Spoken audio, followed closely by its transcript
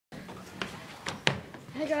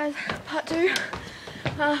Hey guys, part 2.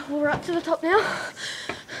 We're up to the top now.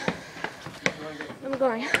 I'm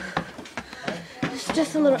going. It's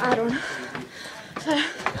just a little add-on. So,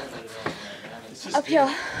 up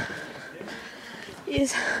here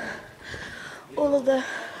is all of the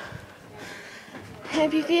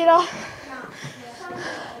amphitheater.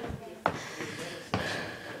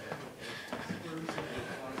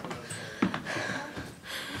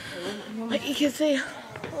 But you can see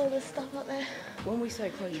all this stuff up there. When we say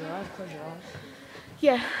close your eyes, close your eyes.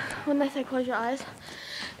 Yeah, when they say close your eyes,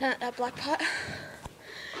 down at that black part,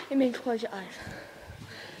 it means close your eyes.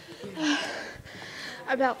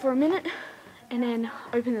 About for a minute, and then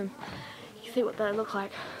open them. You see what they look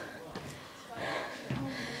like.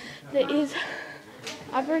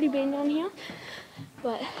 I've already been down here,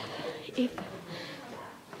 but if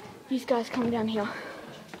you guys come down here,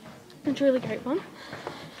 it's really great fun.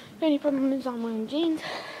 The only problem is I'm wearing jeans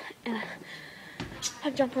and I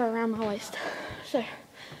have a jumper around my waist. So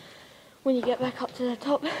when you get back up to the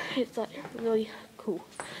top, it's like really cool.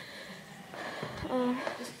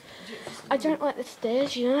 I don't like the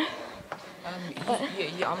stairs, you know.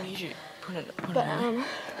 You should put it on.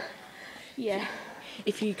 Yeah.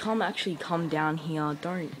 If you actually come down here,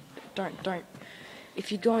 don't.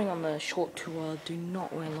 If you're going on the short tour, do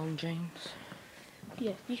not wear long jeans.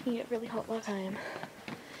 Yeah, you can get really hot like I am.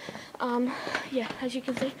 Yeah, as you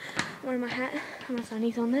can see, I'm wearing my hat and my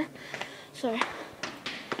sunnies on there. So,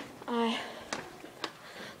 I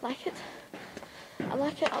like it. I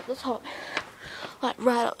like it up the top, like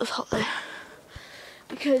right up the top there,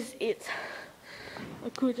 because it's a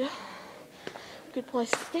good place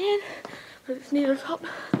to stand, because it's near the top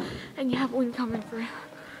and you have wind coming through.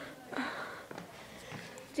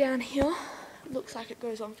 Down here, looks like it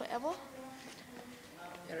goes on forever.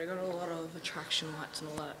 Yeah, they got a lot of attraction lights and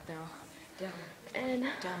all that now.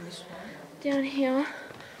 Down this way. Down here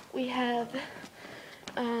we have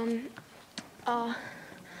our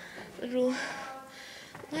little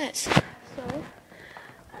lights. So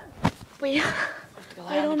we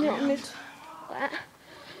lay on it in this flat.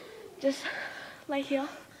 Just lay here.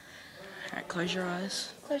 Alright, close your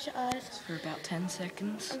eyes. Close your eyes. For about 10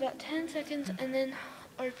 seconds. About 10 seconds and then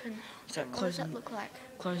open. So what does that look like?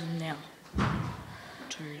 Close them now.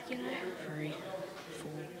 2, 3,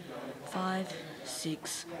 4, 5,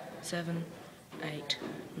 6, 7, 8,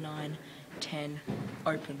 9, 10.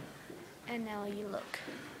 Open. And now you look.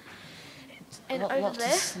 And over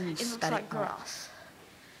there, it looks like grass.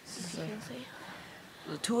 As you can see.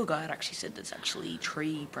 The tour guide actually said there's actually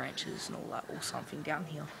tree branches and all that, or something down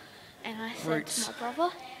here. And I said to my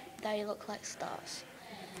brother, they look like stars.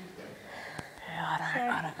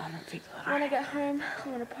 Yeah, I don't think that. When I get home,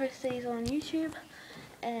 I'm gonna post these on YouTube.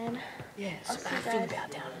 And yeah, so how do you feel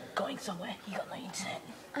about going somewhere? You got no internet.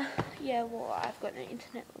 Yeah, well, I've got no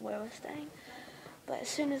internet where we're staying. But as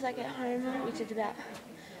soon as I get home, which is about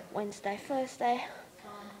Wednesday, Thursday,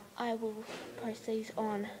 I will post these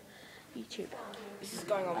on YouTube. This is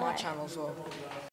going on my channel as well.